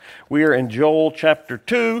We are in Joel chapter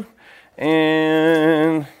 2,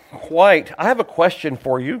 and I have a question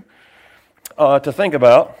for you to think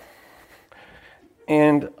about.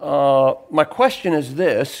 And my question is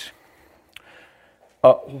this: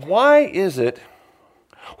 why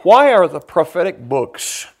are the prophetic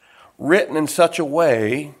books written in such a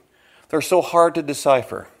way they're so hard to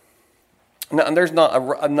decipher? Now, there's not a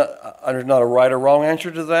right or wrong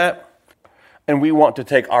answer to that. And we want to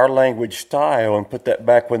take our language style and put that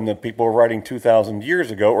back when the people were writing 2,000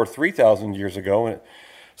 years ago or 3,000 years ago. And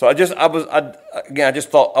so I just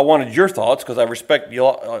thought I wanted your thoughts because I respect you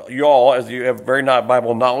all as you have very not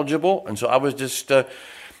Bible knowledgeable. And so I was just,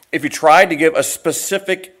 if you tried to give a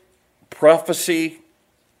specific prophecy,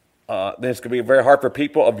 then it's going to be very hard for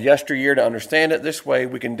people of yesteryear to understand it. This way,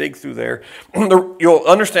 we can dig through there. You'll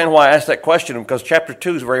understand why I asked that question, because chapter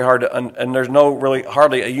 2 is very hard to, and there's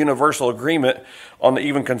hardly a universal agreement on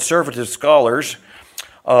even conservative scholars.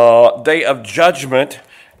 Day of Judgment.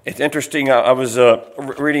 It's interesting. I was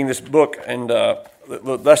reading this book, and the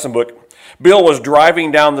lesson book. Bill was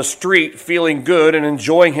driving down the street feeling good and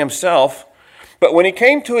enjoying himself, but when he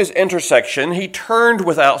came to his intersection, he turned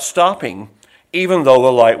without stopping, even though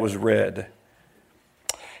the light was red.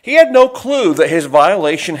 He had no clue that his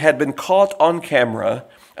violation had been caught on camera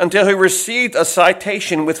until he received a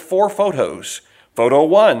citation with 4 photos. Photo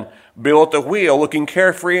 1, Bill at the wheel looking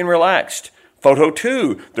carefree and relaxed. Photo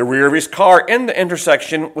 2, the rear of his car in the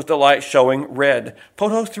intersection with the light showing red.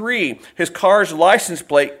 Photo 3, his car's license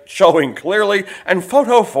plate showing clearly. And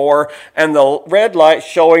Photo 4, and the red light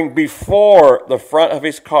showing before the front of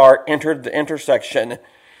his car entered the intersection.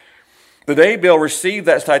 The day Bill received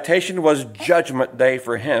that citation was Judgment Day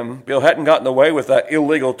for him. Bill hadn't gotten away with that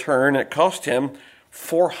illegal turn, and it cost him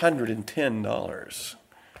 $410.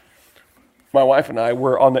 My wife and I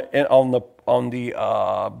were on the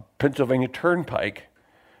Pennsylvania Turnpike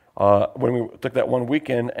when we took that one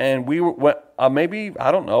weekend, and we went maybe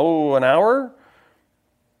an hour.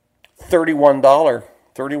 $31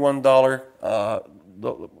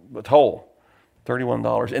 the toll,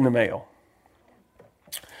 $31 in the mail.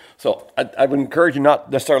 So I would encourage you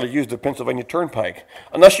not necessarily use the Pennsylvania Turnpike.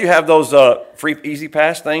 Unless you have those free Easy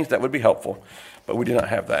Pass things, that would be helpful. But we do not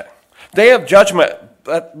have that. Day of Judgment.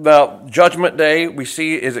 About Judgment Day, we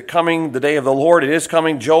see, is it coming? The day of the Lord, it is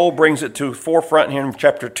coming. Joel brings it to forefront here in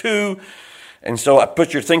chapter 2. And so I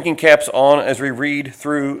put your thinking caps on as we read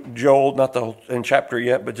through Joel, not the whole in chapter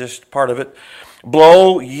yet, but just part of it.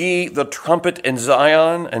 Blow ye the trumpet in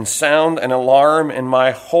Zion, and sound an alarm in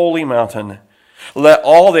my holy mountain. Let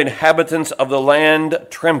all the inhabitants of the land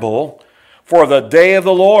tremble, for the day of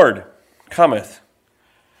the Lord cometh.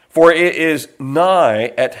 For it is nigh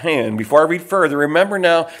at hand. Before I read further, remember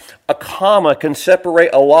now, a comma can separate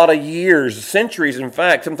a lot of years, centuries, in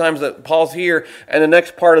fact. Sometimes that Paul's here, and the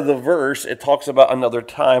next part of the verse, it talks about another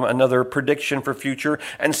time, another prediction for future.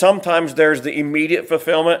 And sometimes there's the immediate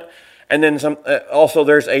fulfillment, and then also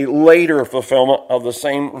there's a later fulfillment of the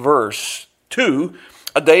same verse. 2,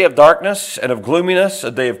 a day of darkness and of gloominess,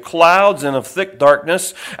 a day of clouds and of thick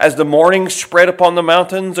darkness, as the morning spread upon the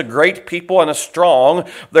mountains, a great people and a strong.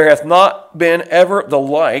 There hath not been ever the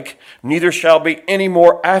like, neither shall be any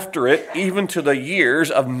more after it, even to the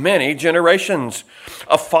years of many generations.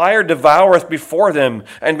 A fire devoureth before them,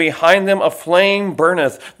 and behind them a flame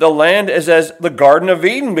burneth. The land is as the Garden of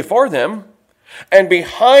Eden before them, and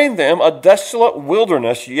behind them a desolate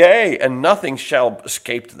wilderness, yea, and nothing shall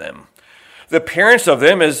escape them. The appearance of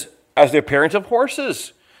them is as the appearance of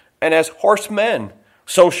horses, and as horsemen,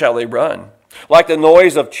 so shall they run. Like the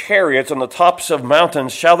noise of chariots on the tops of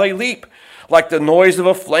mountains shall they leap, like the noise of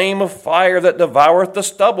a flame of fire that devoureth the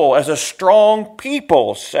stubble, as a strong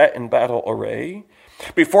people set in battle array.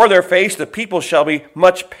 Before their face the people shall be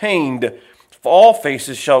much pained. All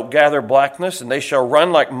faces shall gather blackness, and they shall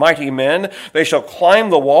run like mighty men. They shall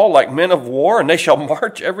climb the wall like men of war, and they shall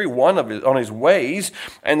march every one on his ways,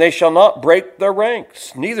 and they shall not break their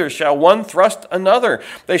ranks. Neither shall one thrust another.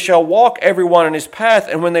 They shall walk every one in his path,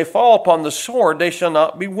 and when they fall upon the sword, they shall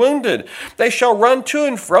not be wounded. They shall run to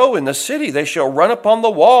and fro in the city. They shall run upon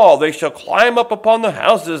the wall. They shall climb up upon the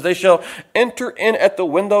houses. They shall enter in at the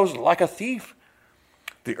windows like a thief.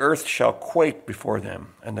 The earth shall quake before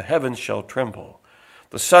them, and the heavens shall tremble.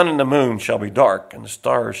 The sun and the moon shall be dark, and the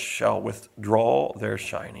stars shall withdraw their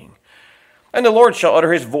shining. And the Lord shall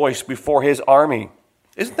utter his voice before his army.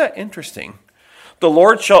 Isn't that interesting? The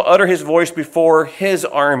Lord shall utter his voice before his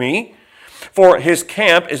army, for his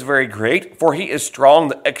camp is very great, for he is strong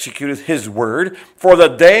that executeth his word. For the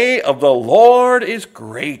day of the Lord is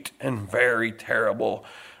great and very terrible,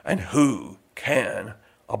 and who can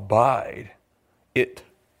abide it?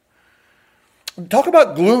 Talk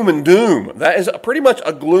about gloom and doom. That is pretty much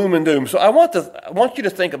a gloom and doom. So I want you to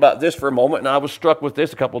think about this for a moment, and I was struck with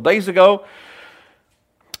this a couple of days ago.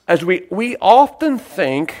 As we often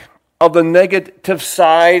think of the negative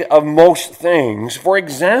side of most things. For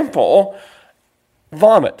example,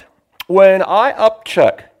 vomit. When I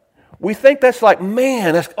upchuck, we think that's like,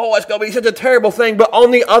 man, it's going to be such a terrible thing. But on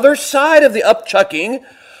the other side of the upchucking,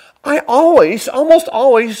 I almost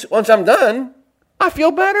always, once I'm done, I feel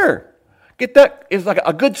better. Get that? It's like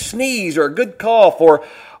a good sneeze or a good cough, or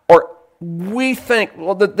we think,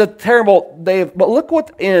 well, the terrible day of, but look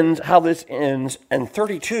how this ends in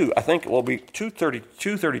 32. I think it will be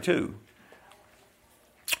 232.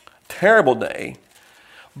 Terrible day.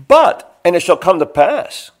 And it shall come to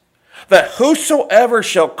pass that whosoever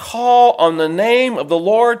shall call on the name of the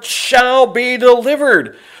Lord shall be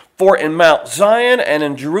delivered. For in Mount Zion and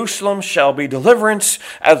in Jerusalem shall be deliverance,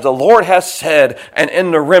 as the Lord has said, and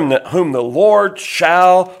in the remnant whom the Lord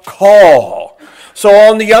shall call. So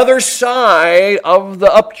on the other side of the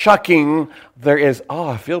upchucking, there is,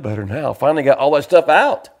 I feel better now. Finally got all that stuff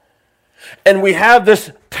out. And we have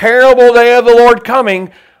this terrible day of the Lord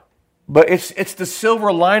coming, but it's the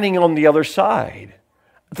silver lining on the other side.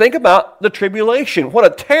 Think about the tribulation.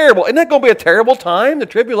 Isn't that going to be a terrible time, the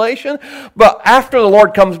tribulation? But after the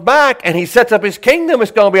Lord comes back and he sets up his kingdom,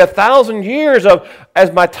 it's going to be 1,000 years of,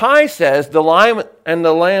 as my tie says, the lion and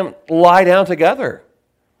the lamb lie down together.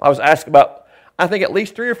 I was asked about, I think at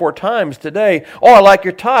least 3 or 4 times today, I like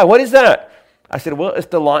your tie. What is that? I said, well, it's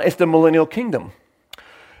the millennial kingdom.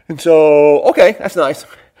 And so, okay, that's nice.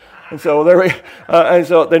 And so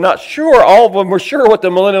they're not sure. All of them were sure what the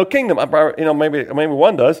millennial kingdom. Maybe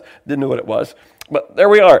one does. Didn't know what it was. But there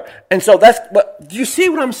we are. And so but do you see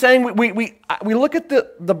what I'm saying? We look at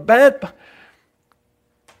the bad.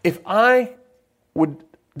 If I would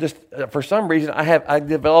just for some reason I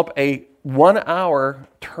develop a 1-hour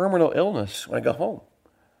terminal illness when I go home.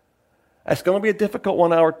 That's going to be a difficult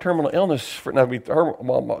 1-hour terminal illness difficult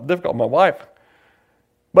for my wife.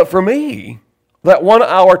 But for me, that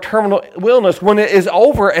 1-hour terminal illness, when it is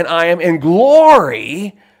over and I am in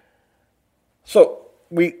glory, so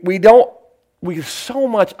maybe it's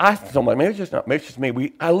just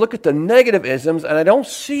me. I look at the negative isms and I don't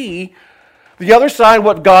see the other side,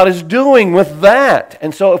 what God is doing with that.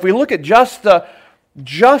 And so if we look at just the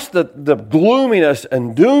gloominess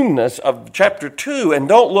and doomness of chapter 2 and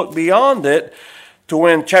don't look beyond it to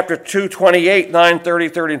when chapter 2, 28, 9, 30,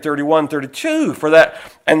 30, and 31, 32 for that,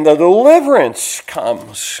 and the deliverance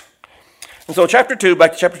comes. And so back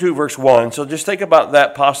to chapter 2, verse 1. So just think about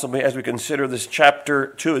that possibly as we consider this chapter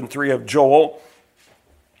 2 and 3 of Joel.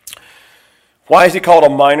 Why is he called a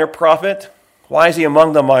minor prophet? Why is he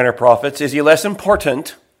among the minor prophets? Is he less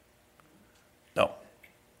important? No.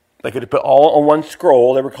 They could have put all on one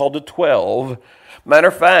scroll. They were called the 12. Matter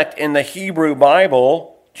of fact, in the Hebrew Bible,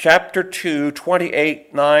 chapter 2,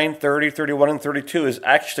 28, 9, 30, 31, and 32 is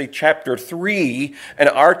actually chapter 3, and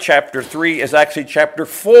our chapter 3 is actually chapter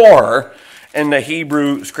 4 in the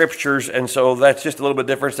Hebrew Scriptures, and so that's just a little bit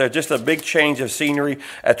different. There's just a big change of scenery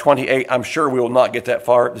at 28. I'm sure we will not get that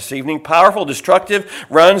far this evening. Powerful, destructive,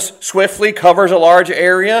 runs swiftly, covers a large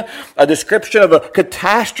area, a description of a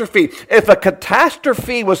catastrophe. If a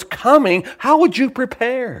catastrophe was coming, how would you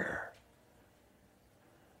prepare?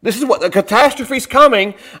 This is what the catastrophe is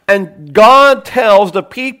coming, and God tells the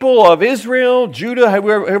people of Israel, Judah,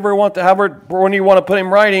 however when you want to put in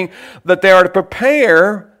writing, that they are to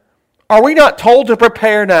prepare. Are we not told to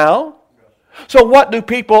prepare now? So what do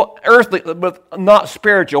people earthly, but not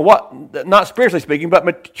spiritual, not spiritually speaking, but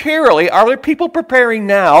materially, are there people preparing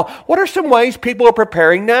now? What are some ways people are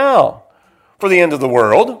preparing now for the end of the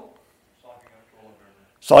world?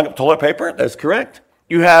 Sawing up toilet paper, that's correct.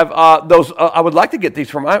 You have those, I would like to get these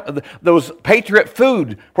from those Patriot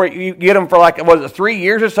food, where you get them for 3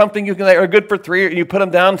 years or something. They are good for 3 years, and you put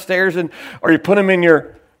them downstairs, or you put them in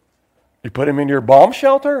your bomb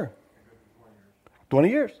shelter. 20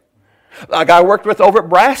 years. A guy I worked with over at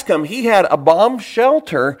Brascombe, he had a bomb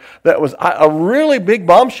shelter that was a really big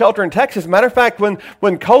bomb shelter in Texas. Matter of fact, when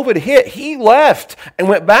COVID hit, he left and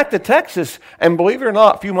went back to Texas. And believe it or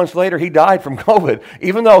not, a few months later, he died from COVID,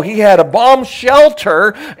 even though he had a bomb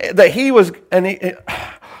shelter that he was...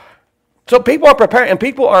 So people are preparing, and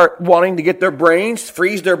people are wanting to get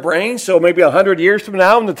freeze their brains, so maybe 100 years from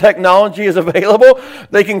now, when the technology is available,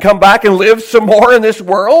 they can come back and live some more in this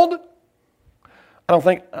world. I don't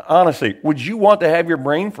think, honestly, would you want to have your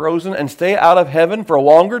brain frozen and stay out of heaven for a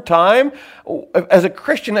longer time? As a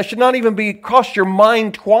Christian, that should not even cross your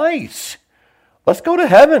mind twice. Let's go to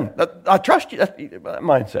heaven. I trust you. That's that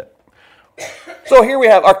mindset. So here we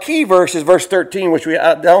have our key verse is verse 13, which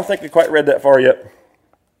I don't think we quite read that far yet.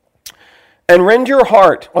 And rend your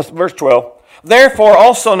heart, verse 12. Therefore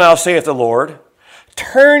also now saith the Lord,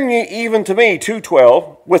 turn ye even to me,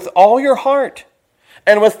 2:12, with all your heart,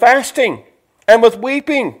 and with fasting, and with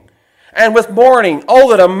weeping, and with mourning. Oh,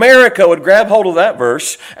 that America would grab hold of that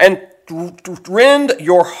verse and rend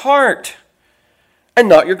your heart and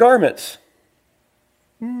not your garments.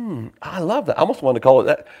 I love that. I almost wanted to call it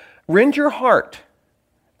that. Rend your heart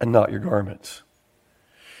and not your garments.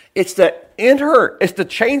 It's that it's the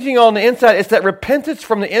changing on the inside. It's that repentance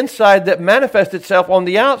from the inside that manifests itself on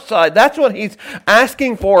the outside. That's what he's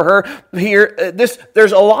asking for her here.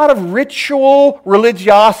 There's a lot of ritual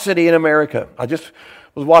religiosity in America. I just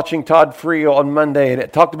was watching Todd Friel on Monday, and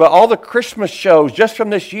it talked about all the Christmas shows just from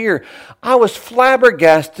this year. I was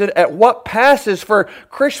flabbergasted at what passes for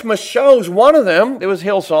Christmas shows. One of them, it was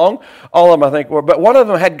Hillsong, all of them I think were, but one of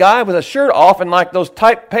them had a guy with a shirt off and like those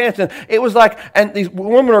tight pants, and it was like, and these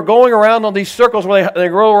women are going around on these circles where they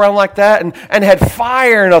roll around like that, and had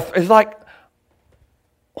fire, and it's like,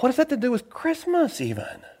 what does that to do with Christmas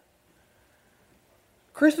even?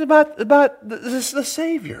 Christmas about the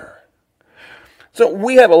Savior. So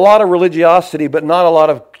we have a lot of religiosity, but not a lot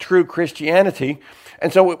of true Christianity.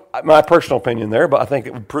 And so my personal opinion there, but I think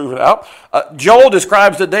it would prove it out. Joel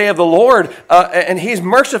describes the day of the Lord, and he's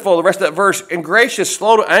merciful, the rest of that verse, and gracious,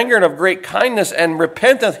 slow to anger, and of great kindness, and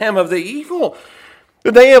repenteth him of the evil.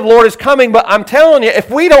 The day of the Lord is coming, but I'm telling you,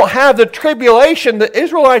 if we don't have the tribulation, the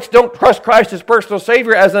Israelites don't trust Christ as personal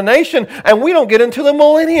Savior as a nation, and we don't get into the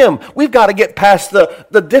millennium. We've got to get past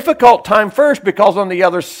the difficult time first, because on the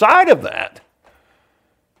other side of that,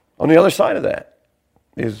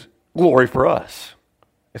 is glory for us.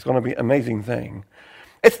 It's going to be an amazing thing.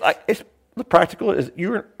 It's the practical is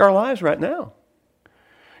our lives right now.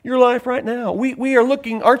 Your life right now. We are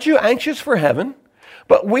looking, aren't you anxious for heaven?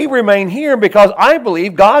 But we remain here because I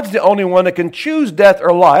believe God's the only one that can choose death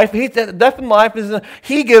or life. Death and life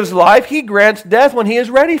He gives life. He grants death when He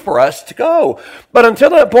is ready for us to go. But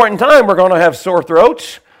until that point in time, we're going to have sore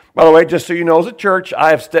throats. By the way, just so you know, as a church, I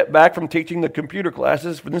have stepped back from teaching the computer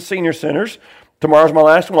classes for the senior centers. Tomorrow's my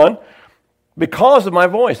last one because of my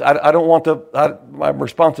voice. I don't want my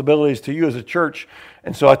responsibilities to you as a church.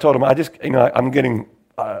 And so I told them, I'm getting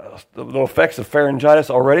the effects of pharyngitis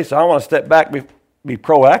already, so I want to step back, be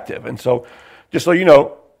proactive. And so just so you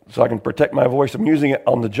know, so I can protect my voice, I'm using it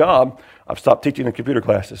on the job. I've stopped teaching the computer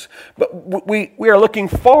classes. But we are looking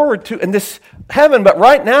forward to in this heaven, but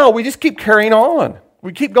right now we just keep carrying on.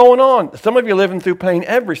 We keep going on. Some of you are living through pain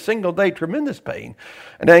every single day, tremendous pain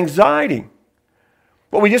and anxiety.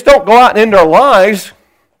 But we just don't go out and end our lives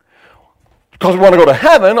because we want to go to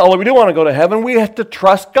heaven. Although we do want to go to heaven, we have to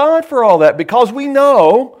trust God for all that because we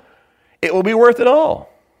know it will be worth it all.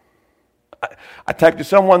 I typed to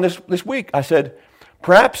someone this week. I said,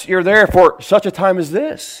 perhaps you're there for such a time as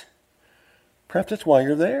this. Perhaps that's why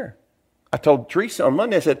you're there. I told Teresa on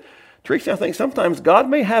Monday, I said, Teresa, I think sometimes God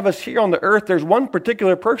may have us here on the earth. There's one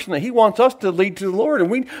particular person that He wants us to lead to the Lord, and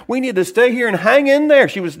we need to stay here and hang in there.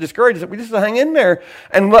 She was discouraged. She said, we just hang in there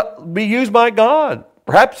and be used by God.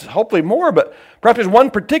 Perhaps, hopefully more, but perhaps there's one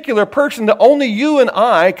particular person that only you and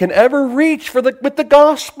I can ever reach with the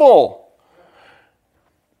gospel.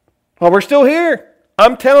 Well, we're still here.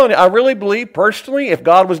 I'm telling you, I really believe personally, if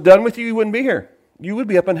God was done with you, you wouldn't be here. You would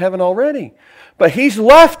be up in heaven already. But He's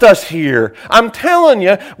left us here. I'm telling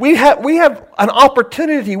you, we have an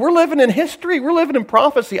opportunity. We're living in history. We're living in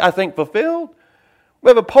prophecy, I think, fulfilled. We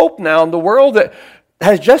have a pope now in the world that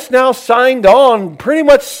has just now signed on, pretty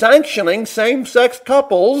much sanctioning same-sex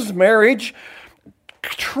couples marriage,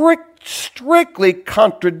 strictly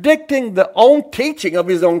contradicting the own teaching of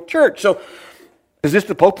his own church. So, is this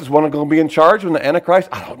the pope that's going to be in charge when the Antichrist?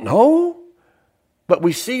 I don't know. But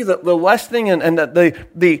we see the lessening and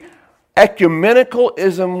the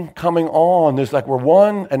ecumenicalism coming on. There's like we're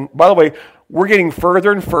one. And by the way, we're getting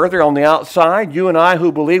further and further on the outside. You and I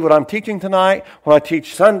who believe what I'm teaching tonight, when I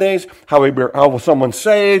teach Sundays, how someone's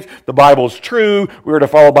saved, the Bible's true, we're to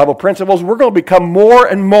follow Bible principles. We're going to become more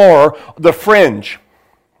and more the fringe,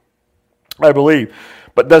 I believe.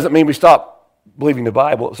 But doesn't mean we stop believing the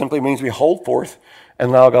Bible. It simply means we hold forth and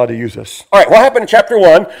allow God to use us. All right, what happened in chapter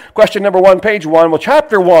 1? Question number 1, page 1. Well,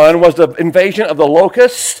 chapter 1 was the invasion of the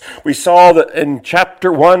locusts. We saw that in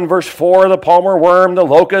chapter 1, verse 4, the palmer worm, the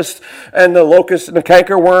locust, and the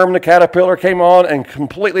canker worm, the caterpillar came on and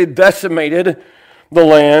completely decimated the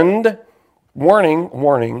land.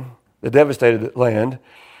 Warning, the devastated land.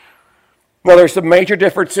 Now, there's some major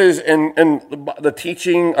differences in the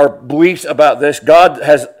teaching or beliefs about this. God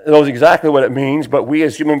knows exactly what it means, but we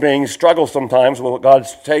as human beings struggle sometimes with what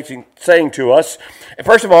God's saying to us. And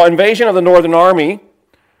first of all, invasion of the northern army.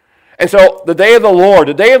 And so the day of the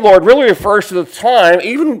Lord really refers to the time,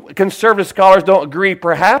 even conservative scholars don't agree,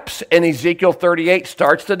 perhaps in Ezekiel 38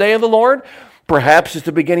 starts the day of the Lord. Perhaps it's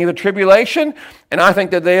the beginning of the tribulation. And I think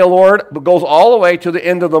the day of the Lord goes all the way to the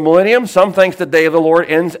end of the millennium. Some think the day of the Lord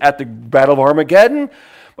ends at the Battle of Armageddon.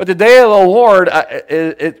 But the day of the Lord,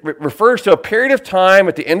 it refers to a period of time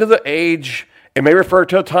at the end of the age. It may refer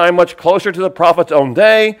to a time much closer to the prophet's own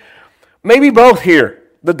day. Maybe both here.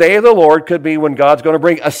 The day of the Lord could be when God's going to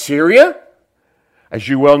bring Assyria. As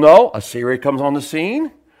you well know, Assyria comes on the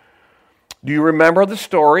scene. Do you remember the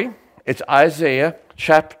story? It's Isaiah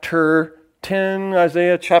chapter 10,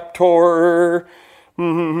 Isaiah chapter,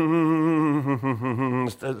 the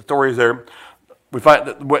story is there. We find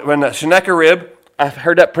that when Sennacherib, I've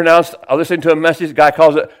heard that pronounced, I listened to a message, the guy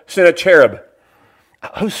calls it Sennacherib.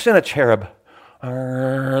 Who's Sennacherib?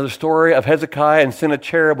 The story of Hezekiah and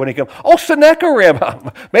Sennacherib when he comes, Sennacherib,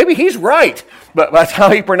 maybe he's right, but that's how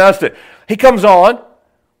he pronounced it. He comes on,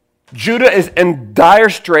 Judah is in dire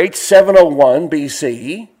straits, 701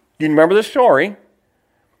 BC. You remember the story?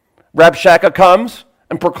 Rabshakeh comes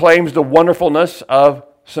and proclaims the wonderfulness of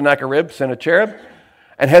Sennacherib,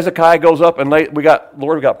 and Hezekiah goes up and we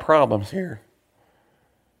got problems here.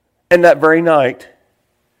 And that very night,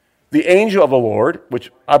 the angel of the Lord,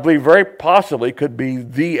 which I believe very possibly could be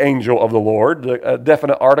the angel of the Lord, a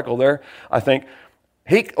definite article there, I think,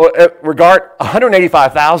 regard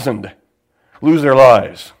 185,000 lose their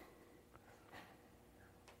lives.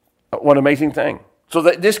 What an amazing thing. So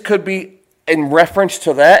that this could be in reference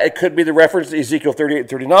to that. It could be the reference to Ezekiel 38 and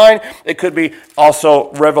 39. It could be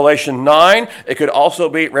also Revelation 9. It could also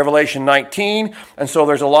be Revelation 19. And so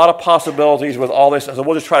there's a lot of possibilities with all this. So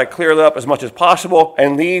we'll just try to clear that up as much as possible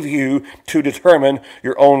and leave you to determine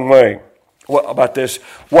your own way. What about this?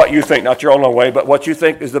 What you think, not your own way, but what you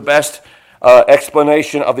think is the best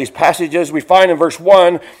explanation of these passages. We find in verse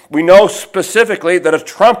 1, we know specifically that a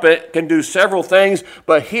trumpet can do several things,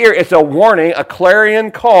 but here it's a warning, a clarion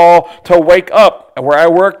call to wake up. And where I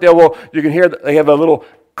work, you can hear that they have a little,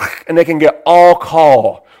 and they can get all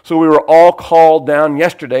call. So we were all called down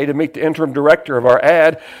yesterday to meet the interim director of our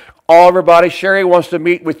ad. Everybody, Sherry wants to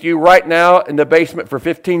meet with you right now in the basement for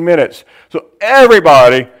 15 minutes. So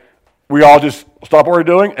everybody, we all just stopped what we're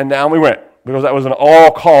doing, and down we went. Because that was an all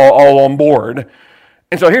call, all on board.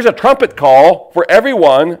 And so here's a trumpet call for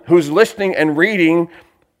everyone who's listening and reading.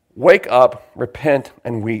 Wake up, repent,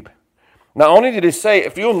 and weep. Not only did he say,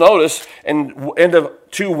 if you'll notice in end of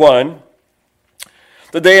 2:1,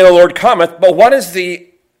 the day of the Lord cometh, but what is the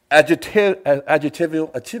adjective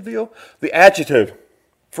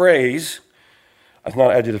phrase? That's not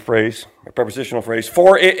an adjective phrase, a prepositional phrase.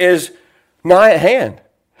 For it is nigh at hand.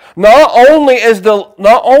 Not only is the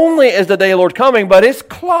day of the Lord coming, but it's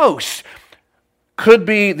close. Could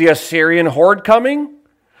be the Assyrian horde coming.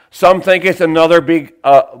 Some think it's another big,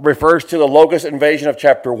 refers to the locust invasion of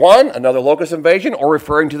chapter 1, another locust invasion, or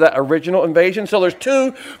referring to that original invasion. So there's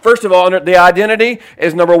two. First of all, the identity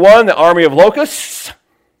is number 1, the army of locusts,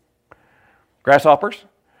 grasshoppers.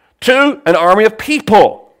 2, an army of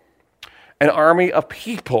people. An army of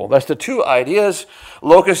people. That's the two ideas.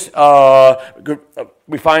 Locusts,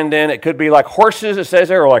 we find then it could be like horses, it says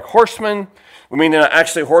there, or like horsemen. We mean they're not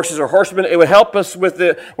actually horses or horsemen. It would help us with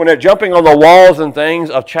when they're jumping on the walls and things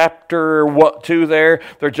of chapter 2 there.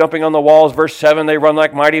 They're jumping on the walls. Verse 7, they run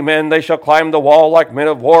like mighty men. They shall climb the wall like men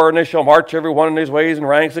of war, and they shall march every one in his ways and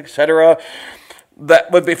ranks, etc.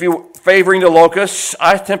 That would be, if you're favoring the locusts,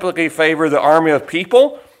 I typically favor the army of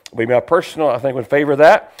people. Maybe my personal, I think, would favor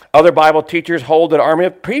that. Other Bible teachers hold an army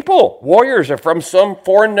of people. Warriors are from some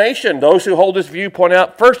foreign nation. Those who hold this view point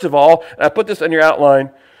out, first of all, and I put this in your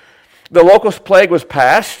outline, the locust plague was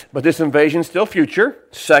past, but this invasion is still future.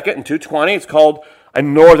 Second, in 2:20, it's called a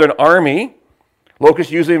northern army.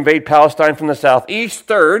 Locusts usually invade Palestine from the southeast.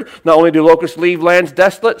 Third, not only do locusts leave lands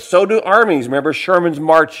desolate, so do armies. Remember Sherman's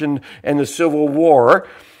march in the Civil War.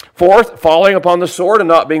 Fourth, falling upon the sword and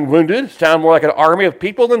not being wounded. Sound more like an army of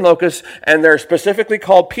people than locusts, and they're specifically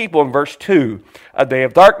called people in verse 2. A day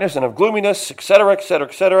of darkness and of gloominess, etc., etc.,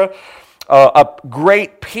 etc. A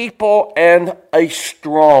great people and a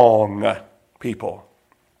strong people.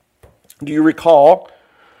 Do you recall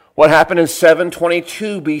what happened in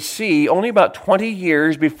 722 BC, only about 20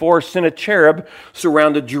 years before Sennacherib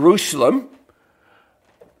surrounded Jerusalem?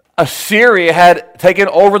 Assyria had taken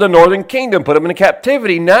over the northern kingdom, put them in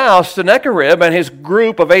captivity. Now Sennacherib and his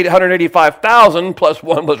group of 885,000, plus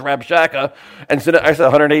one was Rabshakeh, and I said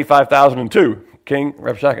 185,002, King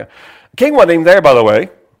Rabshakeh. King wasn't even there, by the way.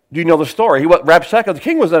 Do you know the story? Rabshakeh, the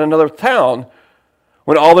king, was in another town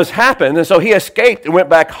when all this happened, and so he escaped and went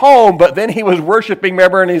back home, but then he was worshiping,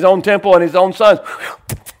 remember, in his own temple, and his own sons,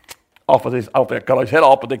 cut his head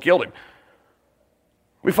off, but they killed him.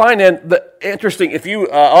 We find then the interesting,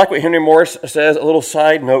 I like what Henry Morris says, a little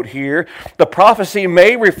side note here. The prophecy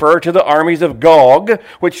may refer to the armies of Gog,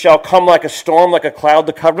 which shall come like a storm, like a cloud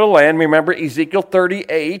to cover the land. Remember Ezekiel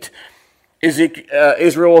 38.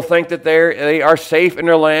 Israel will think that they are safe in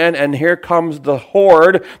their land, and here comes the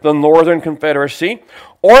horde, the northern confederacy.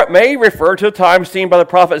 Or it may refer to the time seen by the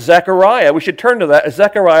prophet Zechariah. We should turn to that.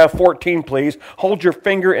 Zechariah 14, please. Hold your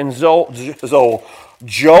finger in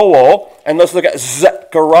Joel, and let's look at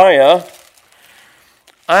Zechariah.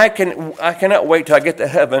 I cannot wait till I get to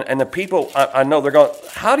heaven, and the people, I know they're going,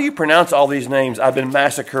 how do you pronounce all these names I've been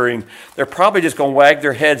massacring? They're probably just going to wag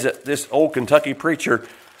their heads at this old Kentucky preacher,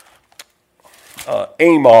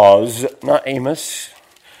 Amos, not Amos.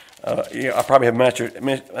 I probably have massacred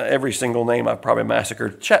every single name I've probably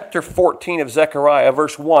massacred. Chapter 14 of Zechariah,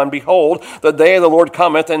 verse 1, Behold, the day of the Lord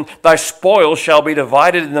cometh, and thy spoils shall be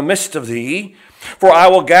divided in the midst of thee. For I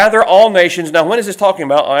will gather all nations. Now, when is this talking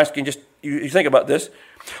about? I'll ask you, just you think about this.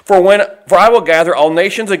 For I will gather all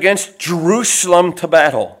nations against Jerusalem to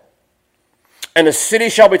battle, and the city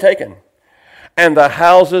shall be taken, and the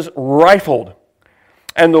houses rifled,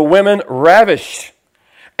 and the women ravished,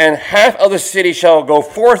 and half of the city shall go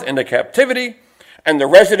forth into captivity, and the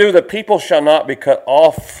residue of the people shall not be cut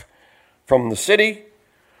off from the city.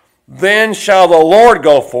 Then shall the Lord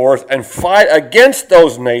go forth and fight against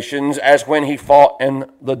those nations as when he fought in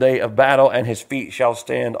the day of battle, and his feet shall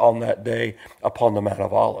stand on that day upon the Mount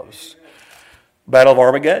of Olives. Battle of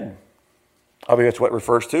Armageddon. I believe that's what it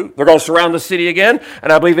refers to. They're going to surround the city again,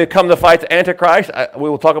 and I believe they come to fight the Antichrist. We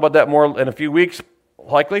will talk about that more in a few weeks,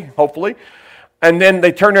 likely, hopefully. And then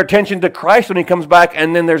they turn their attention to Christ when he comes back,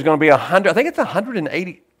 and then there's going to be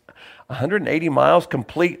 180 miles,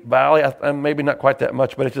 complete valley, maybe not quite that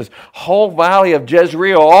much, but it's this whole valley of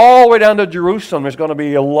Jezreel all the way down to Jerusalem. There's going to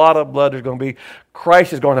be a lot of blood.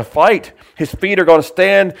 Christ is going to fight. His feet are going to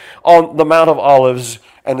stand on the Mount of Olives,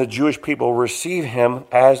 and the Jewish people will receive him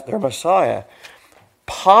as their Messiah.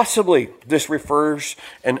 Possibly this refers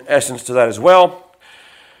in essence to that as well.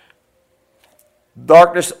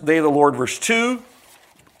 Darkness, day of the Lord, verse 2.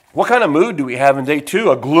 What kind of mood do we have in day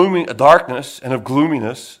 2? A darkness and of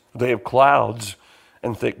gloominess, a day of clouds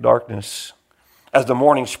and thick darkness. As the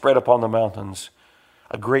morning spread upon the mountains,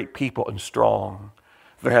 a great people and strong.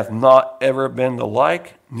 There hath not ever been the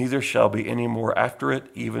like, neither shall be any more after it,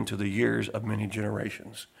 even to the years of many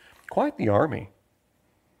generations. Quite the army.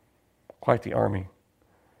 Quite the army.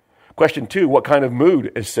 Question 2, what kind of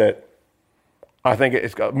mood is set? I think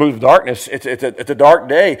it's got mood of darkness. It's a dark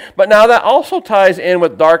day. But now that also ties in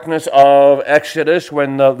with darkness of Exodus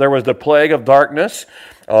when there was the plague of darkness.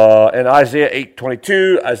 In Isaiah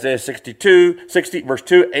 8:22, Isaiah 60 verse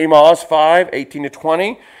 2, Amos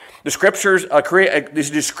 5:18-20. The scriptures these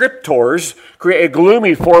descriptors create a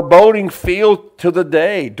gloomy, foreboding feel to the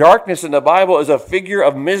day. Darkness in the Bible is a figure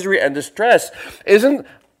of misery and distress. Isn't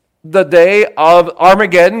the day of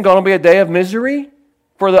Armageddon going to be a day of misery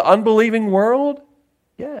for the unbelieving world?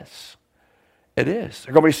 Yes, it is.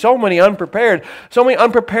 There are going to be so many unprepared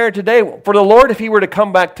today. For the Lord, if he were to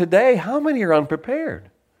come back today, how many are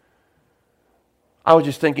unprepared? I was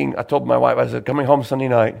just thinking, I told my wife, I said, coming home Sunday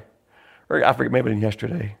night, or I forget, maybe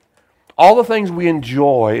yesterday, all the things we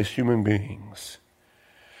enjoy as human beings.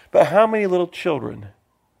 But how many little children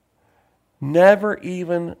never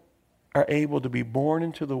even are able to be born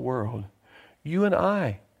into the world? You and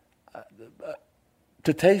I,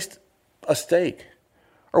 to taste a steak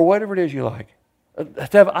or whatever it is you like,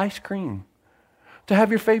 to have ice cream, to have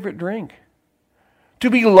your favorite drink, to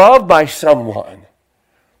be loved by someone,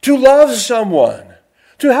 to love someone,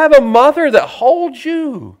 to have a mother that holds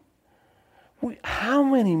you.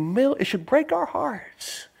 It should break our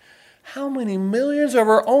hearts. How many millions of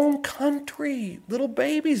our own country, little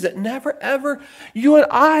babies that never ever, you and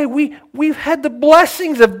I, we've had the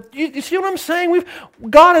blessings of, you see what I'm saying?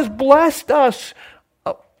 God has blessed us.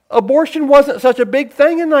 Abortion wasn't such a big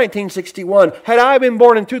thing in 1961. Had I been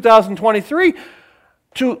born in 2023,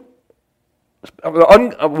 to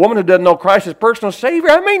a woman who doesn't know Christ as personal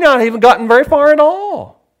Savior, I may not have even gotten very far at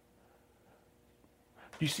all.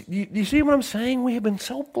 You see what I'm saying? We have been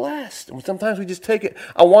so blessed. And sometimes we just take it.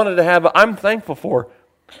 I'm thankful for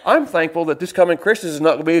I'm thankful that this coming Christmas is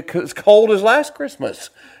not going to be as cold as last Christmas.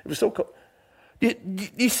 It was so cold.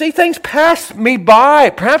 You see things pass me by.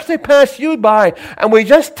 Perhaps they pass you by, and we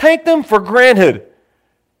just take them for granted.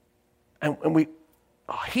 And we,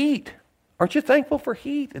 heat. Aren't you thankful for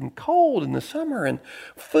heat and cold in the summer and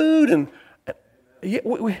food? And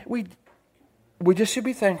we just should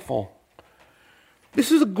be thankful.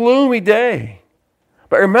 This is a gloomy day.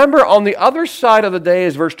 But remember, on the other side of the day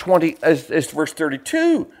is verse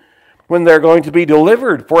 32, when they're going to be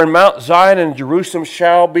delivered. For in Mount Zion and Jerusalem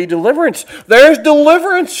shall be deliverance. There's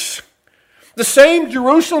deliverance. The same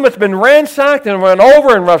Jerusalem that's been ransacked and run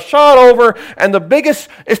over and shot over, and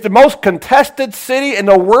it's the most contested city in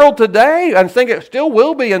the world today, and I think it still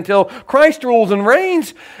will be until Christ rules and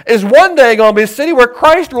reigns, is one day going to be a city where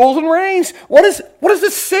Christ rules and reigns. What is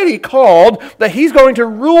this city called that he's going to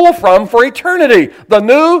rule from for eternity? The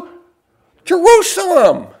New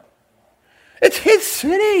Jerusalem. It's his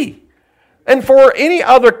city. And for any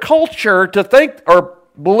other culture to think, or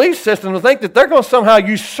belief system to think that they're going to somehow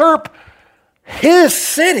usurp his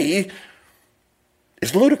city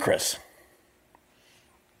is ludicrous,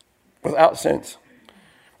 without sense.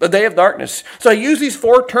 The day of darkness. So I use these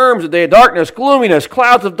four terms: the day of darkness, gloominess,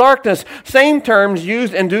 clouds of darkness. Same terms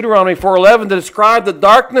used in Deuteronomy 4:11 to describe the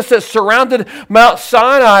darkness that surrounded Mount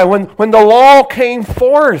Sinai when the law came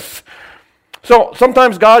forth. So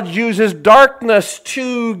sometimes God uses darkness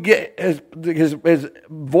to get his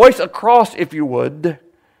voice across, if you would.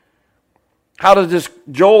 How does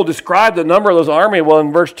Joel describe the number of those army? Well,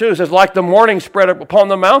 in verse 2, it says, like the morning spread upon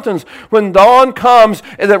the mountains. When dawn comes,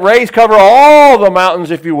 and the rays cover all the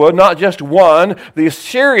mountains, if you would, not just one. The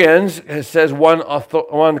Assyrians, it says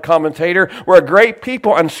one commentator, were a great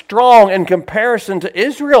people and strong in comparison to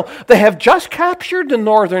Israel. They have just captured the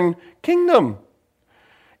northern kingdom.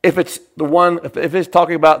 If it's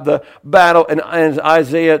talking about the battle in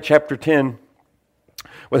Isaiah chapter 10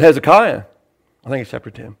 with Hezekiah, I think it's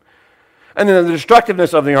chapter 10. And then the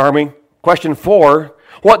destructiveness of the army. Question 4,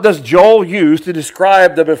 what does Joel use to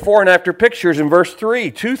describe the before and after pictures in verse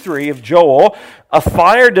 2-3 of Joel? A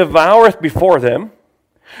fire devoureth before them,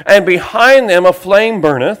 and behind them a flame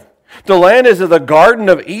burneth. The land is as the Garden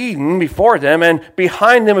of Eden before them, and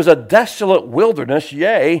behind them is a desolate wilderness,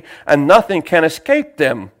 yea, and nothing can escape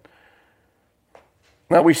them.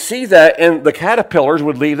 Now we see that in the caterpillars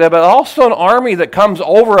would leave there, but also an army that comes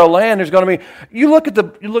over a land. There's going to be. You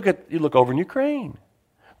look over in Ukraine,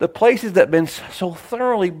 the places that have been so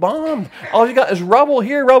thoroughly bombed. All you got is rubble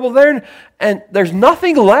here, rubble there, and there's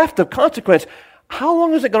nothing left of consequence. How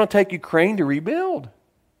long is it going to take Ukraine to rebuild?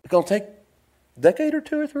 It's going to take a decade or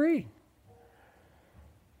 2 or 3.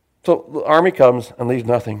 So the army comes and leaves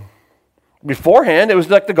nothing. Beforehand, it was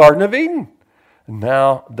like the Garden of Eden, and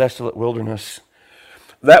now desolate wilderness.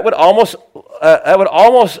 That would almost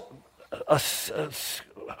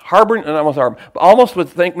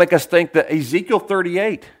make us think that Ezekiel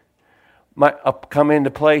 38 might come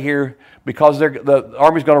into play here, because the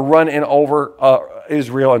army's going to run in over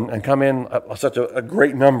Israel and come in such a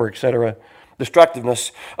great number, etc.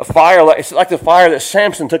 Destructiveness, a fire. It's like the fire that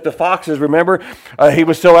Samson took the foxes. Remember, he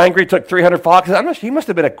was so angry, took 300 foxes. He must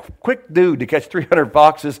have been a quick dude to catch 300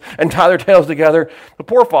 foxes and tie their tails together, the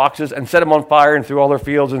poor foxes, and set them on fire and through all their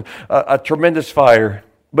fields, and a tremendous fire.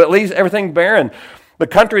 But it leaves everything barren. The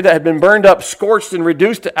country that had been burned up, scorched, and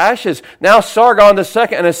reduced to ashes. Now Sargon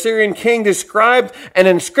II, an Assyrian king, described an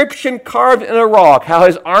inscription carved in a rock, how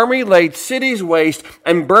his army laid cities waste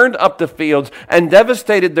and burned up the fields and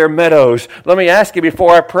devastated their meadows. Let me ask you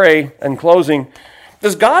before I pray in closing,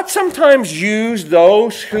 does God sometimes use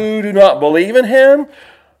those who do not believe in him,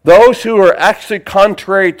 those who are actually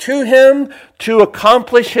contrary to him, to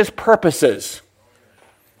accomplish his purposes?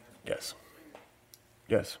 Yes.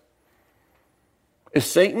 Yes. Is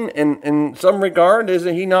Satan, in some regard,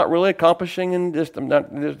 isn't he not really accomplishing in just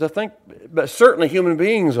to think? But certainly human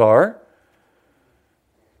beings are.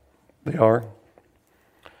 They are.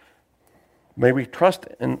 May we trust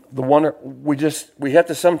in the one. We have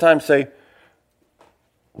to sometimes say,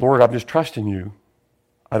 Lord, I'm just trusting you.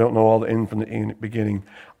 I don't know all the end from the beginning.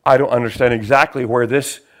 I don't understand exactly where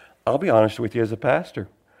this. I'll be honest with you as a pastor.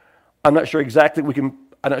 I'm not sure exactly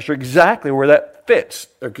where that fits.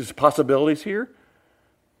 There's possibilities here.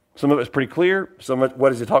 Some of it's pretty clear. Some of it, what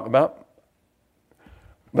does he talk about?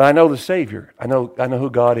 But I know the Savior. I know who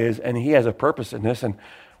God is, and he has a purpose in this. And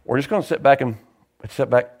we're just going to sit back,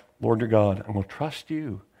 Lord your God. I'm going to trust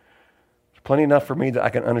you. There's plenty enough for me that I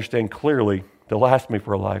can understand clearly to last me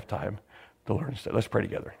for a lifetime to learn. Let's pray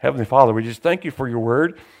together. Heavenly Father, we just thank you for your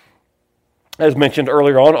word. As mentioned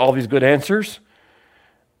earlier on, all these good answers.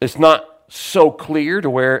 It's not so clear to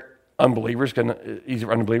where unbelievers easy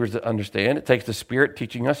for unbelievers to understand. It takes the Spirit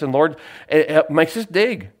teaching us. And Lord, it makes us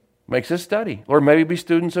dig, makes us study. Lord, may we be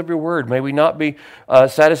students of your word. May we not be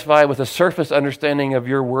satisfied with a surface understanding of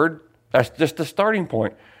your word. That's just the starting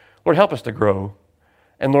point. Lord, help us to grow.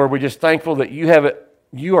 And Lord, we're just thankful that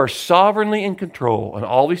you are sovereignly in control on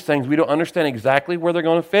all these things. We don't understand exactly where they're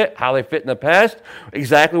going to fit, how they fit in the past,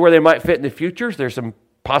 exactly where they might fit in the future. There's some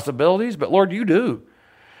possibilities, but Lord, you do.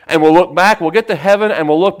 And we'll look back, we'll get to heaven, and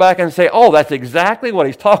we'll look back and say, oh, that's exactly what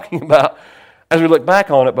he's talking about as we look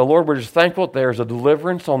back on it. But Lord, we're just thankful that there's a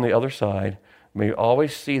deliverance on the other side. May we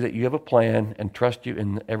always see that you have a plan and trust you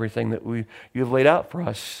in everything that you've laid out for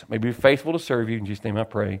us. May we be faithful to serve you. In Jesus' name I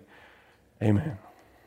pray. Amen.